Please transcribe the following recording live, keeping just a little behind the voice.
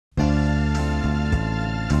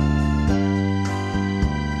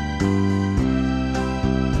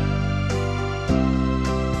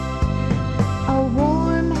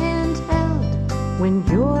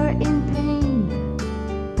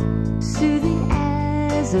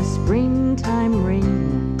is a springtime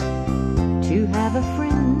rain, to have a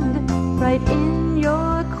friend right in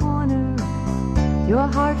your corner. Your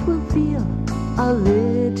heart will feel a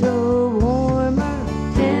little warmer.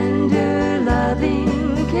 Tender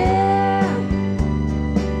loving care,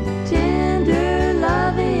 tender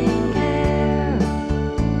loving care.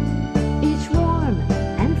 Each warm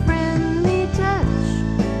and friendly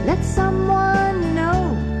touch lets someone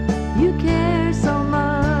know you care so much.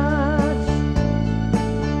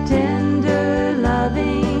 Tender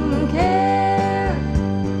loving care,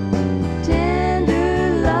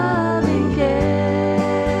 tender loving care.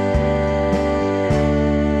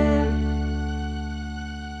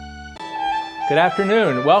 Good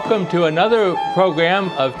afternoon. Welcome to another program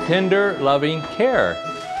of Tender Loving Care.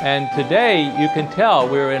 And today, you can tell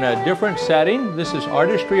we're in a different setting. This is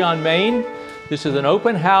Artistry on Main. This is an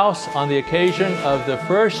open house on the occasion of the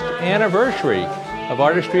first anniversary of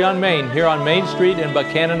Artistry on Main here on Main Street in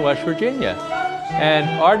Buchanan, West Virginia. And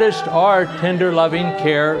artists are tender loving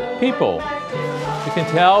care people. You can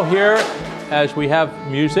tell here as we have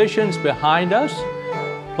musicians behind us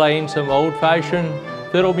playing some old-fashioned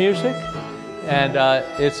fiddle music. And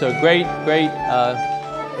it's a great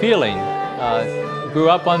feeling. Grew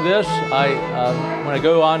up on this. When I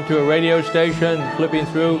go on to a radio station, flipping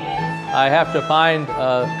through, I have to find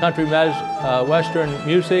country western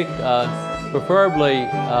music, preferably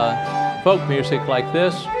folk music like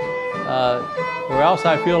this, or else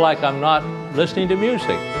I feel like I'm not listening to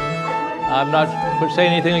music. I'm not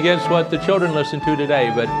saying anything against what the children listen to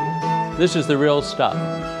today, but this is the real stuff.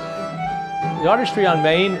 The Artistry on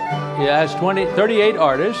Main has 38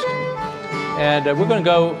 artists, and we're going to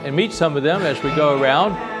go and meet some of them as we go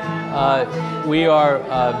around. We are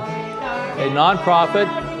a nonprofit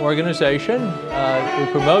organization.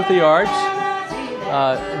 We promote the arts,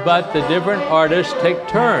 but the different artists take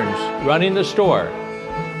turns running the store.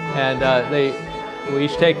 And we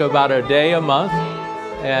each take about a day a month,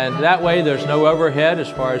 and that way there's no overhead as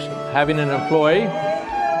far as having an employee.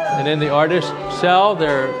 And then the artists sell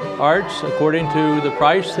their arts according to the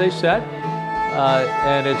price they set.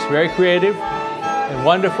 And it's very creative and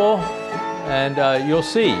wonderful, and you'll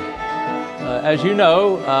see. As you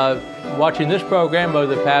know, watching this program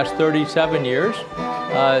over the past 37 years,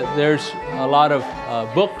 there's a lot of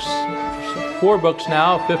books, 4 books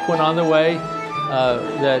now, 5th one on the way,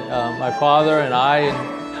 that my father and I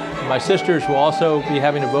and my sisters will also be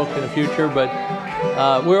having a book in the future, but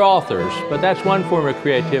we're authors, but that's one form of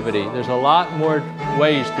creativity. There's a lot more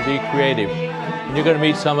ways to be creative, and you're going to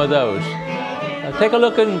meet some of those. Take a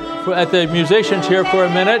look at the musicians here for a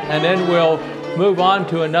minute, and then we'll move on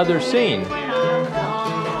to another scene.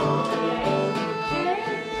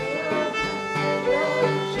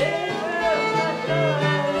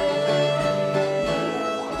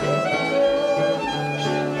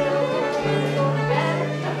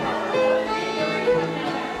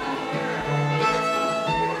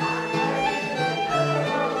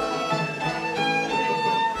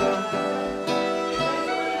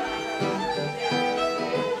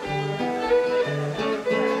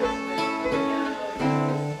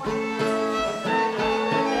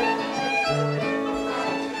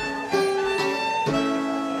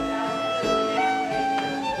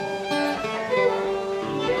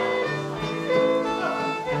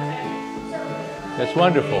 That's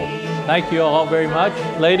wonderful. Thank you all very much,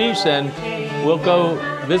 ladies, and we'll go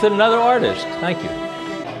visit another artist. Thank you.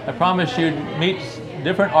 I promised you'd meet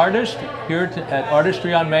different artists here at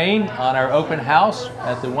Artistry on Main on our open house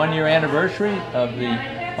at the 1-year anniversary of the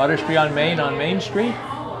Artistry on Main Street.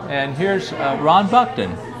 And here's Ron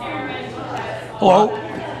Buckton. Hello.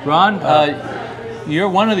 Ron, you're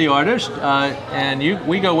one of the artists, and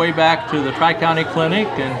we go way back to the Tri-County Clinic,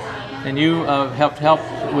 and you helped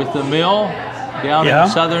with the mill down in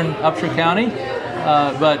southern Upshur County.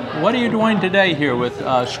 But what are you doing today here with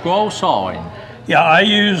scroll sawing? Yeah,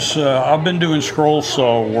 I've been doing scroll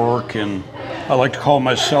saw work, and I like to call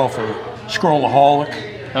myself a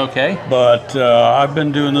scrollaholic. Okay. But I've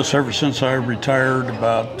been doing this ever since I retired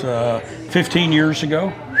about 15 years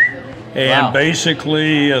ago. And wow.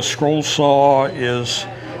 Basically, a scroll saw is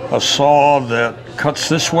a saw that cuts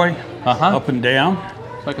this way, up and down.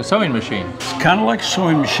 It's like a sewing machine. It's kind of like a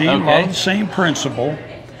sewing machine, a lot of the same principle.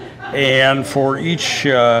 And for each,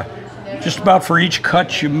 just about for each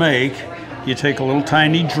cut you make, you take a little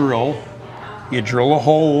tiny drill, you drill a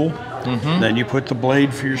hole, then you put the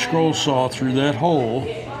blade for your scroll saw through that hole,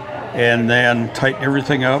 and then tighten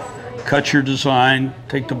everything up, cut your design,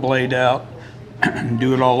 take the blade out, and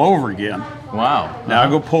do it all over again. Wow. Now I'll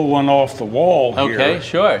go pull one off the wall here. Okay,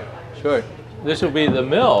 sure. This will be the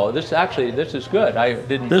mill. This is good. I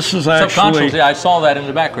didn't. This is actually. Subconsciously, I saw that in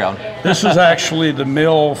the background. This is actually the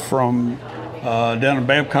mill from down in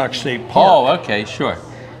Babcock State Park. Oh, okay, sure.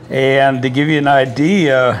 And to give you an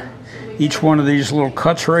idea, each one of these little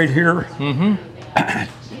cuts right here,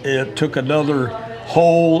 it took another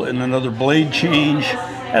hole and another blade change.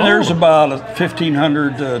 And there's about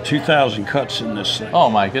 1,500 to 2,000 cuts in this thing. Oh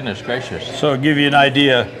my goodness gracious. So to give you an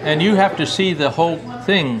idea. And you have to see the whole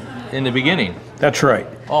thing in the beginning. That's right.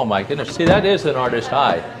 Oh my goodness. See, that is an artist's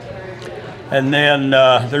eye. And then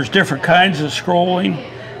there's different kinds of scrolling.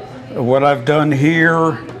 What I've done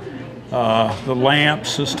here, the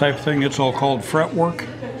lamps, this type of thing, it's all called fretwork.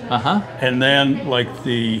 And then like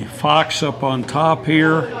the fox up on top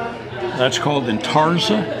here, that's called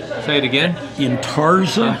intarsia. Say it again.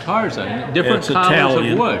 Intarsia. Intarsia. Different It's colors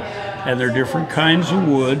Italian, of wood. and they're different kinds of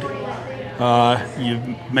wood.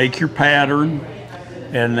 You make your pattern,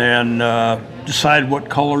 and then decide what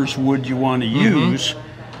colors wood you want to use,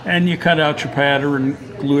 and you cut out your pattern,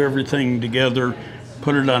 glue everything together,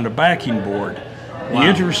 put it on the backing board. Wow. The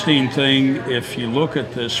interesting thing, if you look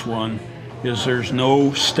at this one, is there's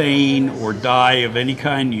no stain or dye of any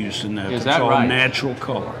kind used in that. Is It's that all right? natural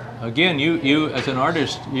color. Again, you as an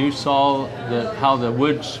artist, you saw how the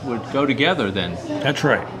woods would go together then. That's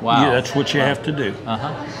right. Wow. Yeah, that's what you have to do.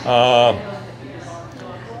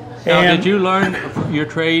 Now, And- did you learn your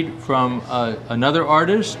trade from another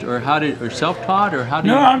artist, or or self-taught, or how do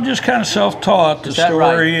you? No, I'm just kind of self-taught. The Is that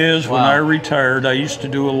story right? is when Wow. I retired, I used to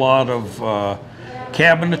do a lot of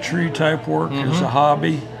cabinetry type work as a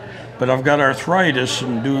hobby, but I've got arthritis,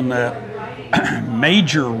 and doing that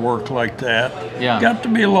major work like that got to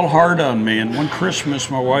be a little hard on me. And one Christmas,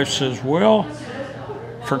 my wife says, well,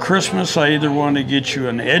 for Christmas, I either want to get you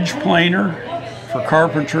an edge planer for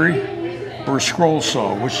carpentry or a scroll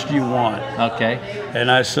saw. Which do you want? Okay.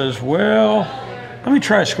 And I says, well, let me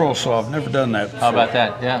try a scroll saw. I've never done that before. How about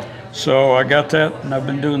that? Yeah. So I got that, and I've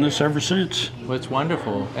been doing this ever since. Well, it's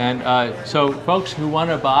wonderful. And so folks who want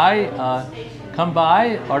to buy, come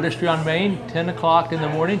by Artistry on Main, 10 o'clock in the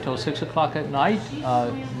morning till 6 o'clock at night,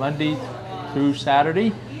 Monday through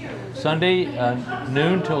Saturday. Sunday,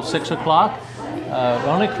 noon till 6 o'clock.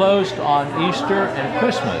 Only closed on Easter and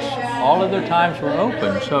Christmas. All other times we're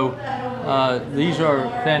open. So these are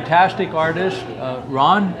fantastic artists.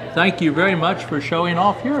 Ron, thank you very much for showing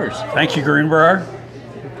off yours. Thank you, Greenbrier.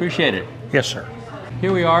 Appreciate it. Yes, sir.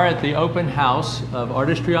 Here we are at the open house of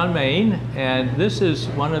Artistry on Main, and this is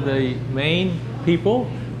one of the main people,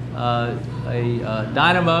 a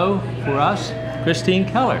dynamo for us, Christine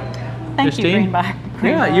Keller. Thank you, Greenbrier.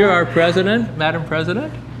 Yeah, you're our president, Madam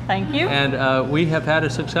President. Thank you. And we have had a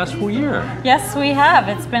successful year. Yes, we have.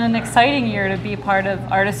 It's been an exciting year to be part of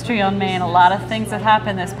Artistry on Main. A lot of things have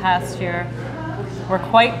happened this past year. We're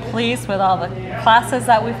quite pleased with all the classes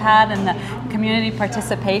that we've had and the community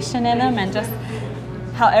participation in them, and just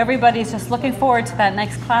how everybody's just looking forward to that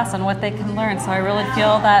next class and what they can learn. So I really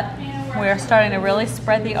feel that we're starting to really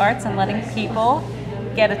spread the arts and letting people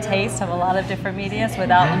get a taste of a lot of different medias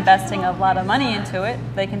without investing a lot of money into it.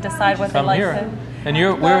 They can decide what Come they like here. to. And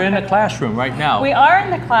we're in a classroom right now. We are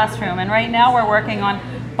in the classroom, and right now we're working on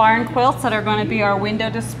barn quilts that are going to be our window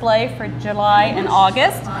display for July and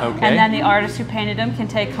August. Okay. And then the artists who painted them can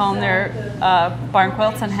take home their barn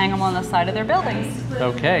quilts and hang them on the side of their buildings.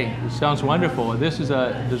 Okay, it sounds wonderful. This is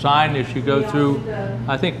a design as you go through,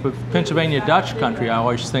 I think, Pennsylvania Dutch country. I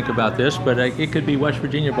always think about this, but it could be West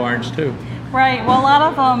Virginia barns too. Right. Well, a lot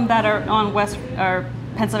of them that are on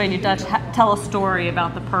Pennsylvania Dutch tell a story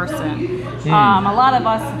about the person. A lot of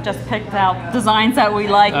us have just picked out designs that we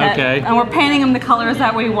like, and we're painting them the colors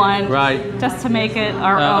that we want, right? Just to make it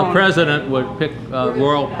our own. A president would pick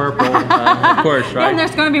royal purple, of course, right? And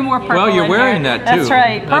there's going to be more purple. Well, you're in wearing there. that too. That's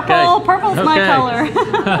right. Purple. Purple's my color.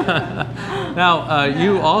 Now,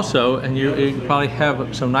 you also, and you probably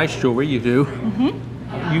have some nice jewelry. You do.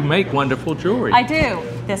 You make wonderful jewelry. I do.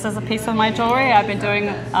 This is a piece of my jewelry. I've been doing,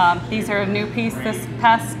 these are a new piece this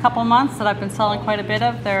past couple months that I've been selling quite a bit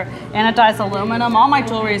of. They're anodized aluminum. All my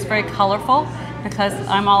jewelry is very colorful because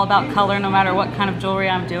I'm all about color no matter what kind of jewelry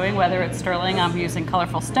I'm doing. Whether it's sterling, I'm using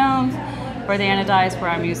colorful stones, or the anodized where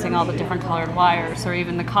I'm using all the different colored wires, or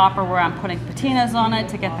even the copper where I'm putting patinas on it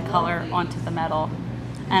to get the color onto the metal.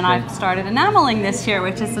 And I've started enameling this year,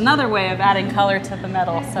 which is another way of adding color to the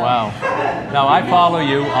metal. So. Wow. Now, I follow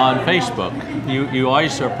you on Facebook. You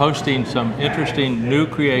always are posting some interesting new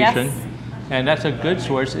creation. Yes. And that's a good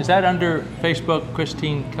source. Is that under Facebook,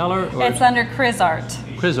 Christine Keller? Or It's under Crisart.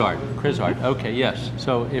 Crisart. Okay, yes.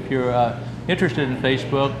 So if you're interested in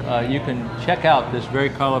Facebook, you can check out this very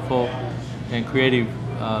colorful and creative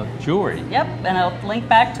jewelry. Yep, and it'll link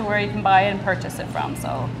back to where you can buy it and purchase it from.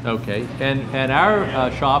 So Okay, and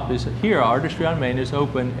our shop is here. Artistry on Main is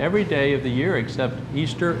open every day of the year except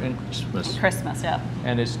Easter and Christmas. Christmas, yeah.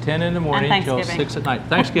 And it's 10 in the morning And till Thanksgiving. 6 at night.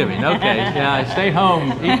 Thanksgiving, okay. Yeah, stay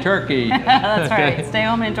home, eat turkey. That's Okay. right. Stay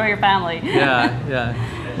home and enjoy your family. Yeah, yeah.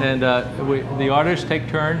 And the artists take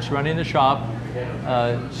turns running the shop.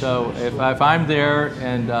 So if I'm there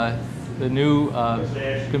and the new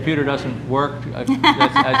computer doesn't work,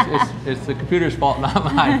 it's the computer's fault, not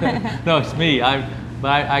mine. No, it's me.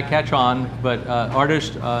 But I catch on. But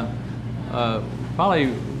artists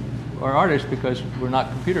probably are artists because we're not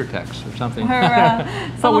computer techs or something. But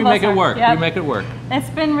But we make it work. We make it work. It's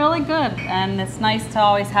been really good, and it's nice to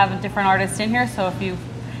always have a different artist in here. So if you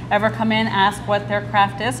ever come in, ask what their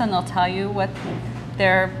craft is, and they'll tell you what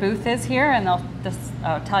their booth is here, and they'll just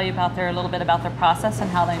tell you about a little bit about their process and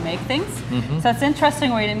how they make things. So it's an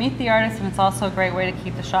interesting way to meet the artists, and it's also a great way to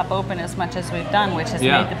keep the shop open as much as we've done, which has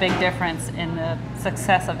made the big difference in the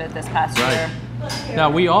success of it this past year. Now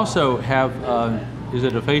we also have. Is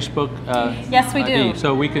it a Facebook? Yes, we ID? do.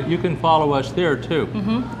 So you can follow us there too.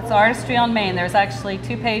 It's Artistry on Main. There's actually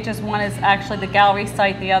 2 pages. One is actually the gallery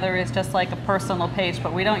site. The other is just like a personal page,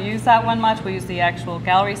 but we don't use that one much. We use the actual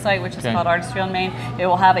gallery site, which is called Artistry on Main. It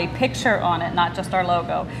will have a picture on it, not just our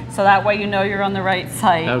logo. So that way you know you're on the right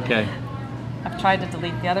site. Okay. I've tried to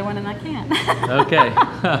delete the other one and I can't. Okay.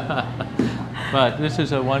 But this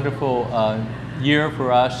is a wonderful year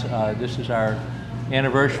for us. This is our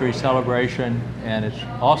anniversary celebration, and it's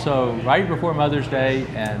also right before Mother's Day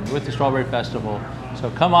and with the Strawberry Festival. So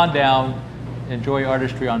come on down, enjoy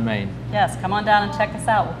Artistry on Main. Yes, come on down and check us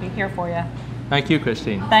out. We'll be here for you. Thank you,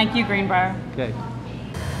 Christine. Thank you, Greenbrier. Okay.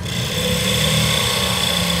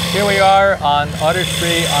 Here we are on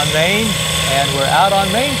Artistry on Main, and we're out on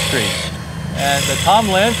Main Street. And Tom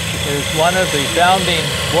Lynch is one of the founding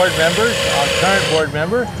board members, our current board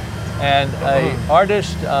member, and an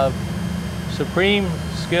artist of supreme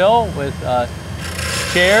skill with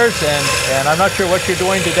chairs, and I'm not sure what you're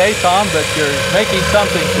doing today, Tom, but you're making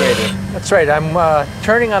something creative. That's right. I'm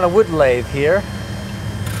turning on a wood lathe here,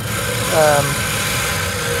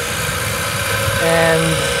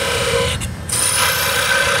 and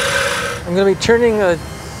I'm going to be turning a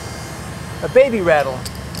baby rattle.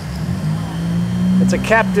 It's a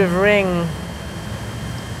captive ring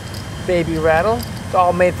baby rattle. It's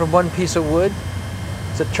all made from one piece of wood.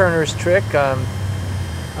 It's a turner's trick.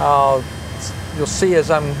 You'll see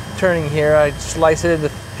as I'm turning here, I slice it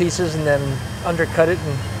into pieces and then undercut it.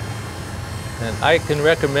 And I can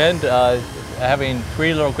recommend having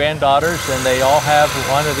 3 little granddaughters, and they all have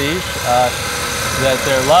one of these, that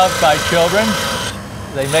they're loved by children.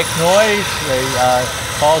 They make noise, they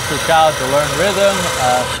cause the child to learn rhythm,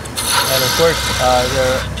 and of course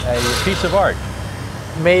they're a piece of art.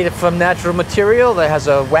 Made from natural material that has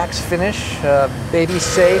a wax finish, baby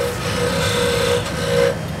safe.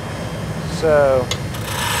 So,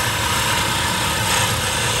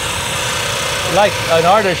 like an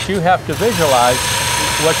artist, you have to visualize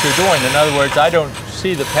what you're doing. In other words, I don't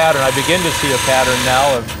see the pattern. I begin to see a pattern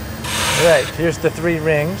now of. right, here's the 3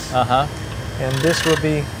 rings. And this will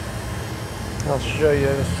be, I'll show you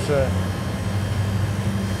this.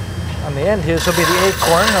 On the end here, this will be the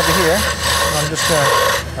acorn over here. I'm just going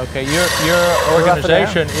to. Okay, your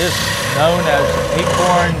organization is known as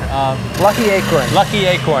Acorn. Lucky Acorn. Lucky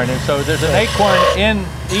Acorn, and so there's an acorn in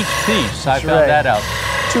each piece. I found that out.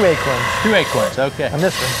 2 acorns. 2 acorns, okay. On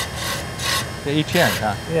this one. To each end,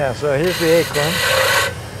 huh? Yeah, so here's the acorn.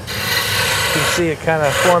 You can see it kind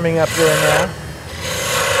of forming up there now.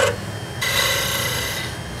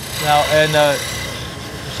 Now, and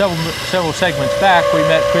several segments back, we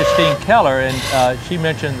met Christine Keller, and she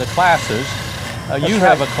mentioned the classes. You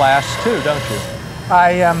have a class too, don't you?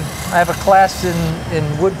 I have a class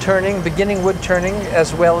in wood turning, beginning wood turning,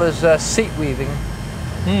 as well as seat weaving.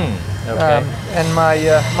 Okay. And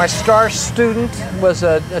my star student was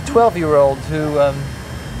a 12-year-old who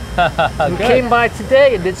came by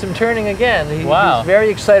today and did some turning again. He's very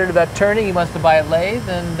excited about turning. He wants to buy a lathe,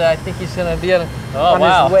 and I think he's going to be on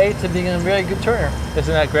his way to being a very good turner.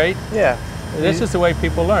 Isn't that great? Yeah. This is the way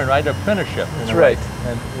people learn, right? Apprenticeship. That's right.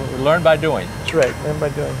 And we learn by doing. That's right. Learn by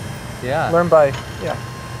doing. Yeah. Learn by, yeah.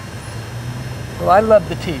 Well, I love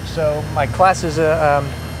to teach, so my classes are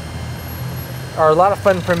a lot of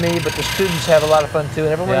fun for me, but the students have a lot of fun too, and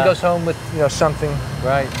everyone goes home with something.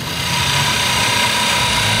 Right.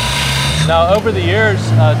 Now, over the years,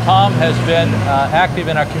 Tom has been active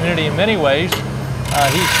in our community in many ways.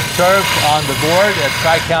 He served on the board at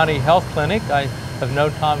Tri-County Health Clinic. I have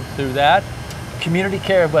known Tom through that. Community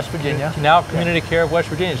Care of West Virginia. Now Community Care of West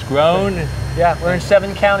Virginia. It's grown Yeah, we're in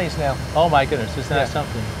 7 counties now. Oh my goodness, isn't that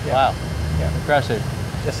something? Yeah. Wow, Yeah. impressive.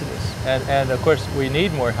 Yes, it is. And of course, we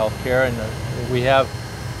need more health care, and we have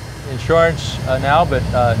insurance now, but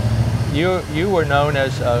you were known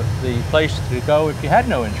as the place to go if you had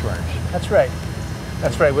no insurance. That's right.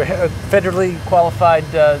 That's right. We're a federally qualified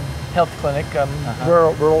health clinic,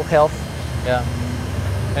 rural health. Yeah.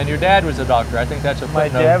 And your dad was a doctor. I think that's a My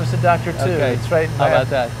footnote. dad was a doctor too. Okay. That's right. How about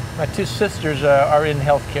that? My 2 sisters are in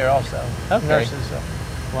healthcare also. Okay. Nurses. So.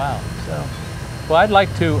 Wow. So. Well, I'd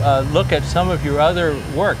like to look at some of your other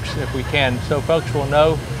works, if we can, so folks will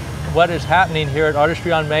know what is happening here at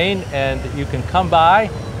Artistry on Main, and you can come by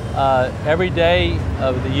every day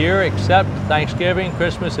of the year except Thanksgiving,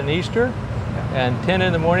 Christmas, and Easter, and 10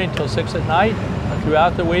 in the morning till 6 at night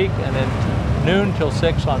throughout the week, and then noon till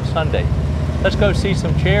 6 on Sunday. Let's go see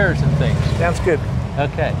some chairs and things. Sounds good.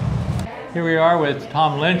 Okay. Here we are with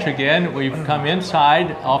Tom Lynch again. We've come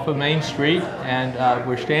inside off of Main Street, and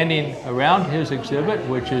we're standing around his exhibit,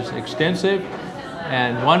 which is extensive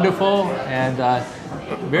and wonderful and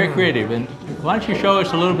very creative. And why don't you show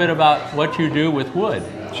us a little bit about what you do with wood?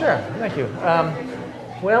 Sure, thank you.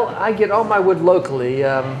 Well, I get all my wood locally.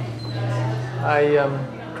 I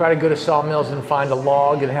try to go to sawmills and find a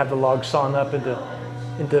log and have the log sawn up into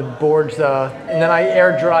boards, and then I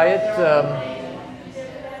air dry it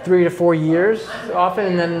 3 to 4 years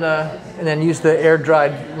often, and then use the air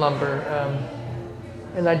dried lumber.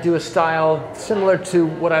 And I do a style similar to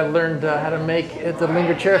what I learned how to make at the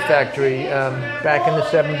Linger Chair Factory back in the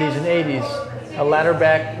 70s and 80s. A ladder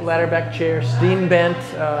back chair, steam bent,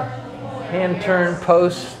 hand turn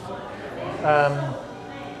post.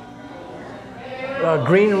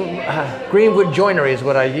 Green wood joinery is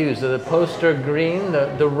what I use. The posts are green,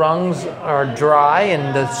 the rungs are dry,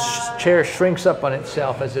 and the chair shrinks up on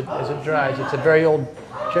itself as it dries. It's a very old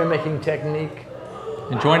chair making technique.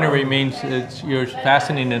 And joinery means you're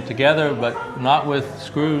fastening it together, but not with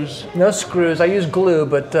screws. No screws. I use glue,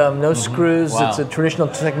 but no screws. Wow. It's a traditional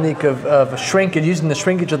technique of shrinkage, using the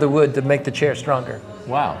shrinkage of the wood to make the chair stronger.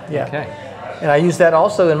 Wow. Yeah. Okay. And I use that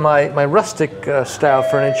also in my rustic style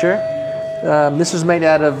furniture. This is made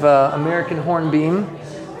out of American hornbeam,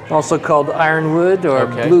 also called ironwood or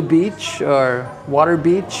blue beech or water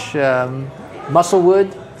beech,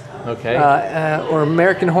 musclewood. Okay. Or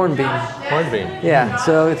American hornbeam. Hornbeam. Yeah,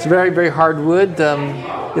 so it's very, very hard wood.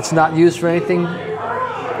 It's not used for anything.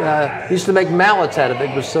 Used to make mallets out of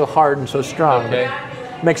it. It was so hard and so strong. Okay.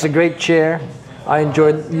 Makes a great chair. I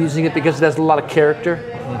enjoy using it because it has a lot of character.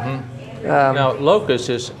 Now,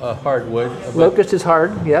 locust is a hardwood. Locust is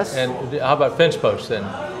hard, yes. And how about fence posts then?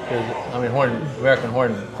 I mean, American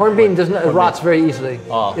hornbeam doesn't. It rots very easily.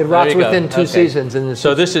 Oh, it rots within 2 okay. seasons. And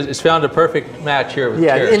so this is found a perfect match here with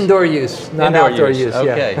yeah, chairs. indoor use, not outdoor use.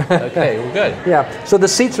 Okay, yeah. Okay, well, good. Yeah. So the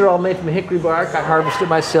seats are all made from hickory bark. I harvest it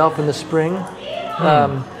myself in the spring,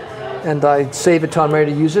 and I save it till I'm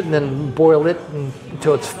ready to use it, and then boil it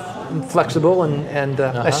until it's flexible, and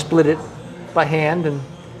I split it by hand, and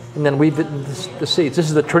then weave it in the seats. This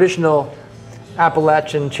is the traditional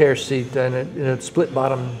Appalachian chair seat in a split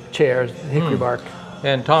bottom chair, hickory bark.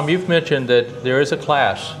 And Tom, you've mentioned that there is a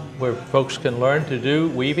class where folks can learn to do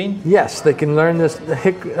weaving? Yes, they can learn this.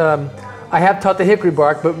 I have taught the hickory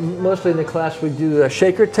bark, but mostly in the class we do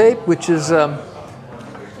shaker tape, which is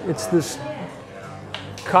it's this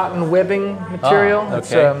cotton webbing material. Oh,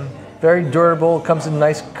 okay. It's very durable, comes in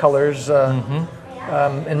nice colors,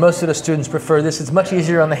 and most of the students prefer this. It's much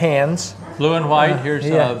easier on the hands. Blue and white, here's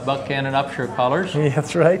Buckhannon and Upshur colors. Yeah,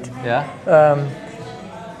 that's right. Yeah.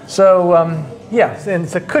 Yeah, and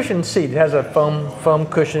it's a cushioned seat. It has a foam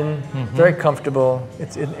cushion, very comfortable.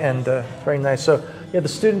 It's very nice. So yeah, we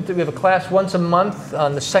have a class once a month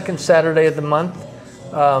on the second Saturday of the month,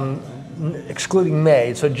 excluding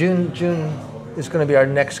May. So June is going to be our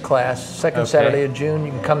next class, second Saturday of June.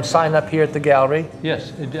 You can come sign up here at the gallery.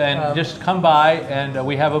 Yes, and just come by, and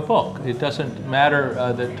we have a book. It doesn't matter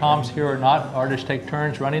that Tom's here or not. Artists take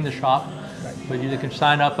turns running the shop, but you can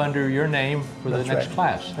sign up under your name for the next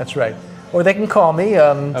class. That's right. Or they can call me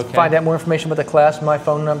to find out more information about the class. My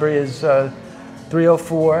phone number is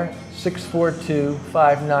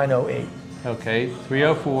 304-642-5908. Okay,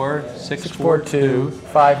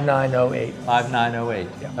 304-642-5908. 5908.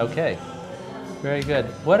 Yeah. Okay, very good.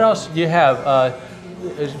 What else do you have?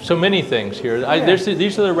 So many things here.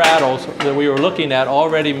 These are the rattles that we were looking at,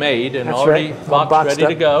 already made and already boxed,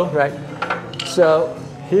 ready to go. Right. So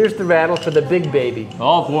here's the rattle for the big baby.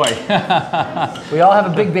 Oh boy. We all have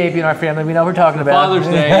a big baby in our family. We know what we're talking about. Father's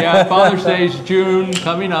Day, yeah. Father's Day is June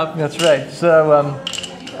coming up. That's right. So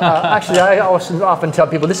actually, I often tell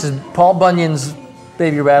people this is Paul Bunyan's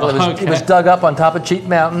baby rattle. It was dug up on top of Cheat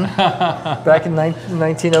Mountain back in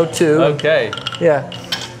 1902. Okay. Yeah.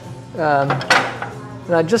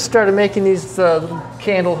 And I just started making these little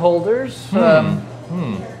candle holders.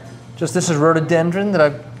 Just this is rhododendron that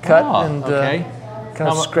I've cut and kind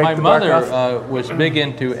of scraped the bark off. My mother was big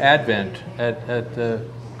into Advent at the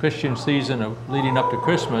Christian season of leading up to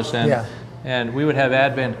Christmas, and we would have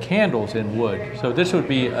Advent candles in wood. So this would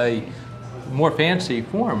be a more fancy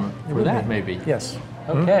form for that, maybe. Yes.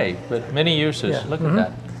 Okay, but many uses. Yeah. Look at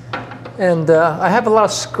that. And I have a lot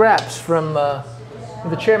of scraps from the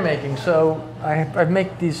chair making, so I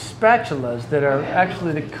make these spatulas that are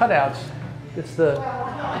actually the cutouts. It's the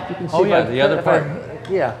you can see the other part.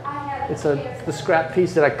 It's the scrap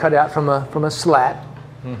piece that I cut out from a slat,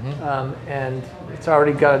 and it's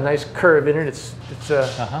already got a nice curve in it.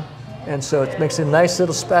 And so it makes a nice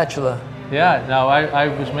little spatula. Yeah. Now I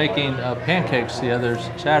was making pancakes the other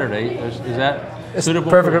Saturday. Is that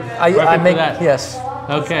suitable? Perfect. I make that? Yes.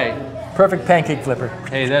 Okay. Perfect pancake flipper.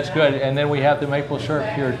 Hey, that's good. And then we have the maple syrup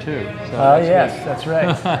here too. Oh yes, that's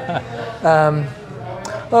right.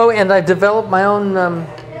 And I developed my own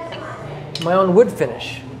wood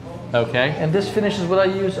finish. Okay. And this finish is what I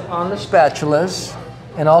use on the spatulas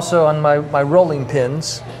and also on my rolling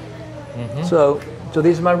pins. So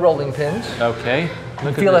these are my rolling pins. Okay.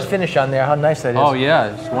 Feel that finish on there, how nice that is. Oh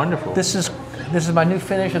yeah, it's wonderful. This is my new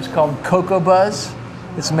finish. It's called Cocoa Buzz.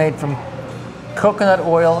 It's made from coconut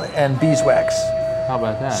oil and beeswax. How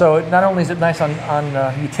about that? So not only is it nice on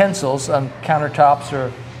utensils, on countertops or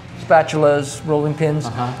spatulas, rolling pins,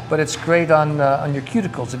 but it's great on your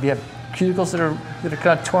cuticles. If you have cuticles that are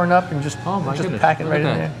kind of torn up, and just pack it right in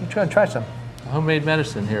there. You try some. Homemade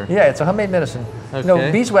medicine here. Yeah, it's a homemade medicine.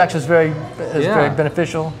 Okay. Beeswax is very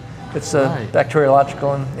beneficial. It's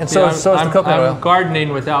bacteriological, and so is the coconut oil. I'm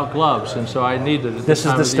gardening without gloves, and so I need it. This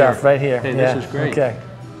is the stuff right here. Hey, this is great. Okay.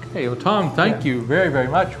 Hey, well, Tom, thank you very, very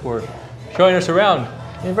much for showing us around.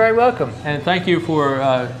 You're very welcome. And thank you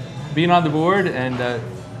for being on the board and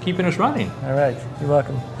keeping us running. All right, you're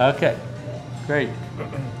welcome. Okay, great.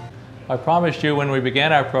 I promised you when we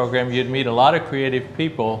began our program you'd meet a lot of creative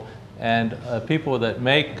people and people that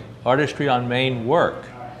make Artistry on Main work.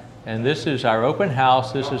 And this is our open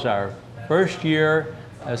house. This is our first year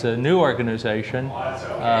as a new organization,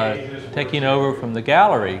 taking over from the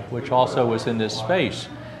gallery, which also was in this space.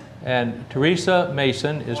 And Teresa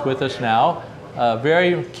Mason is with us now, a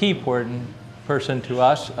very key important person to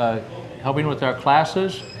us, helping with our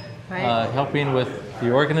classes, helping with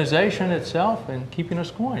the organization itself, and keeping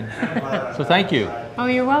us going. So thank you. Oh,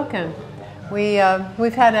 you're welcome.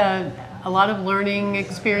 We've had a lot of learning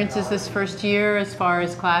experiences this first year as far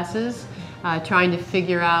as classes, trying to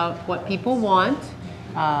figure out what people want,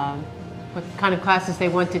 what kind of classes they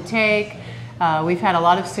want to take. We've had a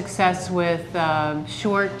lot of success with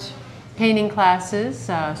short painting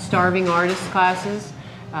classes, starving artist classes.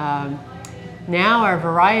 Now our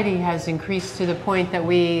variety has increased to the point that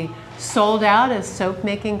we sold out a soap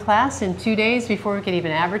making class in 2 days before we could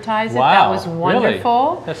even advertise it. Wow, that was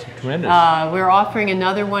wonderful. Really? That's tremendous. We're offering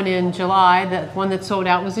another one in July. The one that sold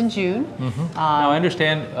out was in June. Now I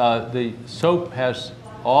understand the soap has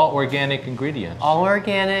all organic ingredients. All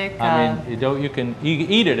organic. I mean, you can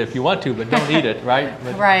eat it if you want to, but don't eat it, right?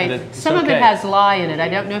 Right. Some of it has lye in it. I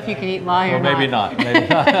don't know if you can eat lye or not. Maybe not. Maybe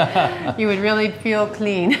not. You would really feel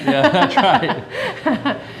clean. Yeah, that's right.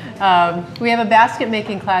 We have a basket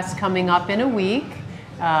making class coming up in a week.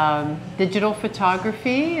 Digital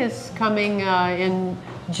photography is coming in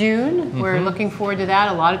June. We're looking forward to that.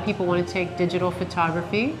 A lot of people want to take digital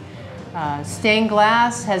photography. Stained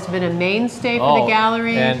glass has been a mainstay for the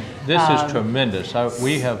gallery. And this is tremendous.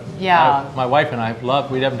 My wife and I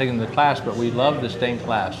we haven't taken the class, but we love the stained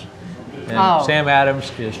glass. And Sam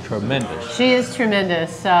Adams is tremendous. She is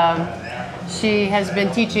tremendous. She has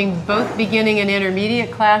been teaching both beginning and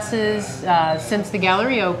intermediate classes since the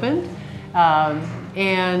gallery opened.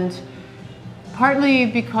 And partly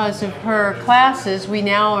because of her classes, we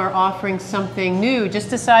now are offering something new. Just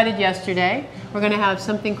decided yesterday, we're going to have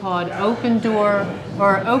something called Open Door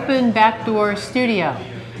or Open Backdoor Studio.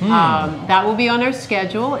 That will be on our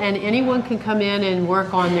schedule, and anyone can come in and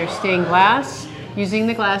work on their stained glass using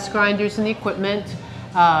the glass grinders and the equipment.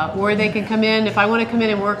 Or they can come in, if I want to come in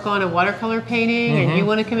and work on a watercolor painting and you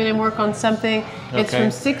want to come in and work on something, it's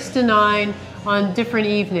from 6 to 9 on different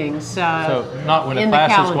evenings. So not when a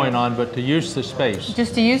class is going on, but to use the space.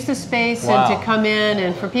 Just to use the space and to come in,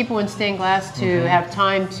 and for people in stained glass to have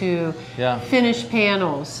time to finish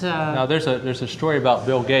panels. Now there's a story about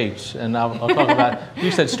Bill Gates, and I'll talk about.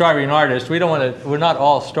 You said starving artist. We don't want to. We're not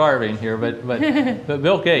all starving here, but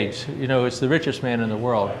Bill Gates, is the richest man in the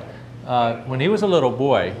world. when he was a little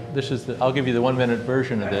boy, I'll give you the 1-minute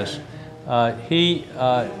version of this. He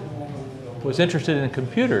was interested in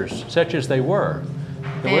computers, such as they were.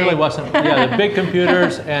 There really wasn't, the big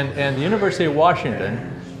computers, and the University of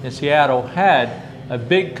Washington in Seattle had a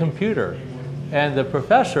big computer. And the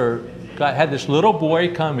professor had this little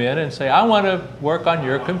boy come in and say, I want to work on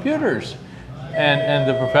your computers. And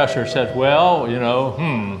the professor said, well, you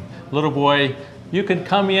know, little boy, you can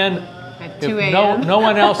come in at 2 if a.m. no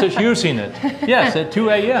one else is using it. Yes, at 2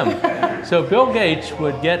 a.m. So Bill Gates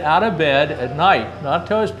would get out of bed at night, not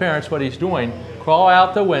tell his parents what he's doing, crawl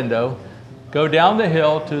out the window, go down the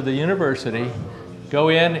hill to the university, go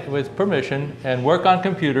in with permission, and work on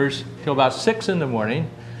computers till about 6 in the morning,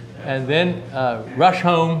 and then rush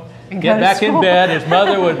home, get back in bed. His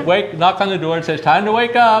mother would knock on the door and says, time to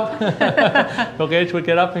wake up. Bill Gates would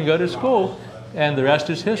get up and go to school, and the rest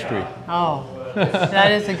is history. Oh,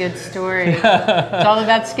 that is a good story. It's all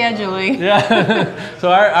about scheduling. Yeah, so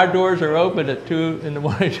our doors are open at 2 in the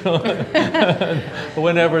morning.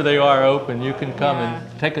 Whenever they are open, you can come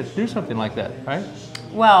and do something like that, right?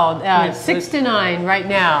 Well, 6 to 9 right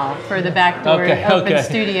now for the back door open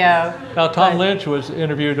studio. Now, Tom Lynch was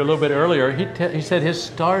interviewed a little bit earlier. He said his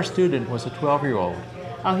star student was a 12-year-old.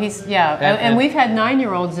 Oh, and we've had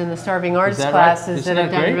 9-year-olds in the Starving Arts classes that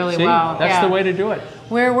have done really well. That's the way to do it.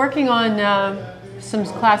 We're working on some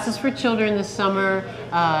classes for children this summer,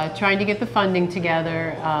 trying to get the funding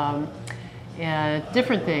together.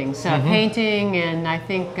 Different things, painting, and I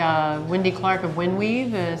think Wendy Clark of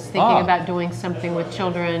Windweave is thinking about doing something with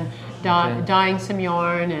children, dyeing some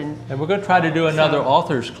yarn. And we're going to try to do another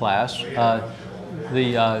author's class.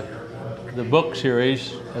 The book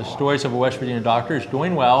series, Stories of a West Virginia Doctor, is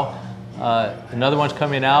doing well. Another one's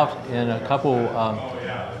coming out in a couple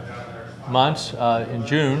months in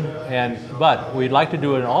June, but we'd like to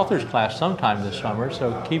do an author's class sometime this summer,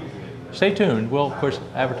 so stay tuned. We'll, of course,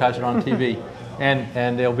 advertise it on TV.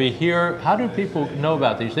 And they'll be here. How do people know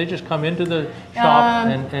about these? They just come into the shop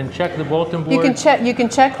and check the bulletin board? You can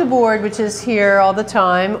check the board, which is here all the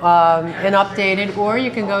time and updated, or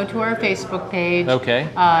you can go to our Facebook page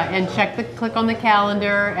and click on the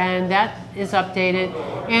calendar, and that is updated.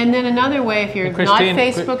 And then another way, if you're not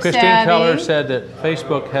Facebook Christine savvy, Keller said that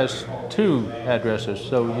Facebook has 2 addresses,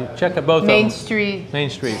 so you check at both Main of them. Street, Main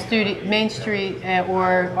Street,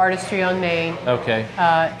 or Artistry on Main. Okay.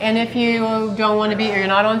 And if you don't want to be, or you're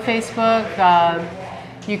not on Facebook,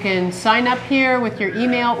 you can sign up here with your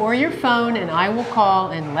email or your phone, and I will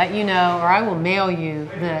call and let you know, or I will mail you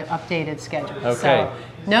the updated schedule. Okay. So,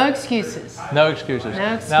 no excuses. No excuses.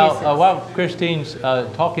 No excuses. Now, while Christine's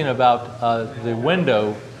talking about the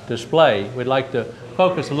window display, we'd like to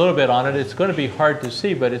focus a little bit on it. It's going to be hard to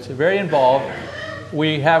see, but it's very involved.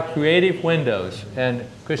 We have creative windows, and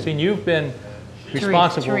Christine, you've been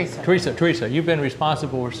responsible. Teresa, you've been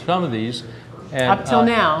responsible for some of these. And, up till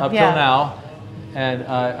now. And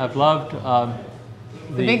I've loved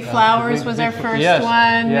the big flowers was our first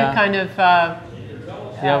one. Yeah. Kind of.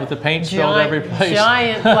 With the paint spilled every place.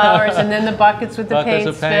 Giant flowers, and then the buckets with the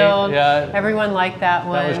paint spilled. Yeah. Everyone liked that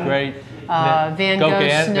one. That was great. Van Gogh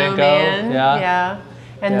snowman.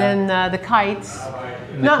 And then the kites.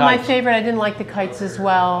 Not my favorite. I didn't like the kites as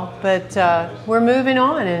well. But we're moving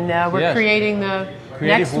on, and we're creating the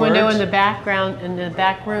next window in the background, in the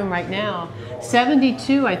back room right now.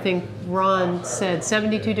 72, I think Ron said,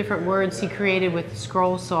 72 different words he created with the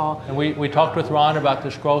scroll saw. And we talked with Ron about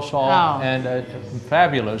the scroll saw, and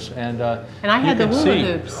fabulous. And I had the hula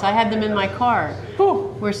hoops. I had them in my car.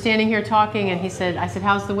 Whew. We're standing here talking, and I said,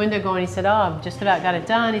 how's the window going? He said, oh, I've just about got it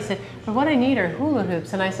done. He said, but what I need are hula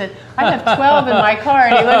hoops. And I said, I have 12 in my car.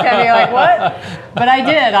 And he looked at me like, what? But I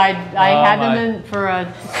did. I had them in for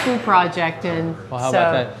a school project. And well, how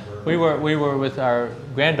about that? We were with our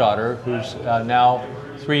granddaughter, who's now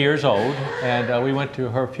 3 years old, and we went to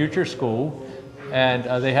her future school, and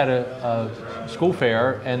they had a school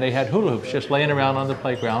fair, and they had hula hoops just laying around on the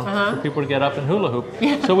playground for people to get up and hula hoop.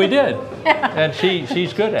 Yeah. So we did, and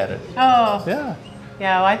she's good at it. Oh, yeah.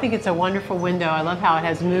 Yeah, well, I think it's a wonderful window. I love how it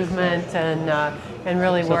has movement and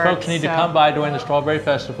really works. So folks need to come by during the Strawberry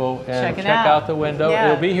Festival and check out the window. Yeah.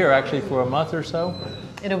 It'll be here actually for a month or so.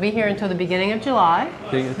 It'll be here until the beginning of July.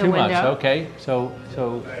 2 months, okay. So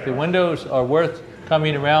the windows are worth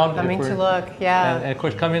coming around. Coming to look, yeah. And of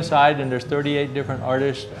course, come inside, and there's 38 different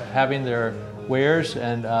artists having their wares,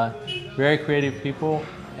 and very creative people.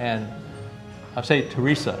 And I'll say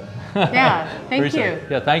Teresa. Yeah, thank Teresa, you.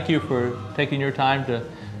 Yeah, thank you for taking your time to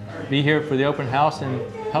be here for the open house and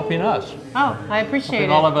helping us. Oh, I appreciate it.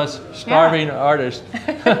 All of us starving artists.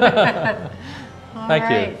 Thank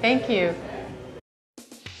you. Thank you.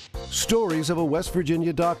 Stories of a West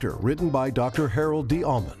Virginia Doctor, written by Dr. Harold D.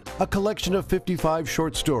 Allman. A collection of 55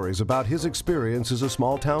 short stories about his experience as a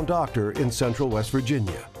small-town doctor in central West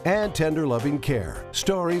Virginia. And Tender Loving Care,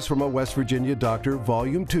 Stories from a West Virginia Doctor,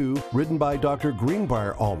 Volume 2, written by Dr.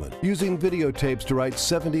 Greenbrier Allman, using videotapes to write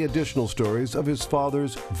 70 additional stories of his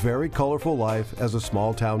father's very colorful life as a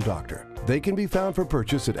small-town doctor. They can be found for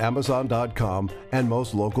purchase at Amazon.com and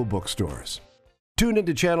most local bookstores. Tune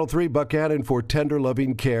into Channel 3 Buckhannon for Tender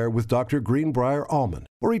Loving Care with Dr. Greenbrier Allman,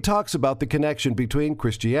 where he talks about the connection between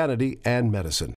Christianity and medicine.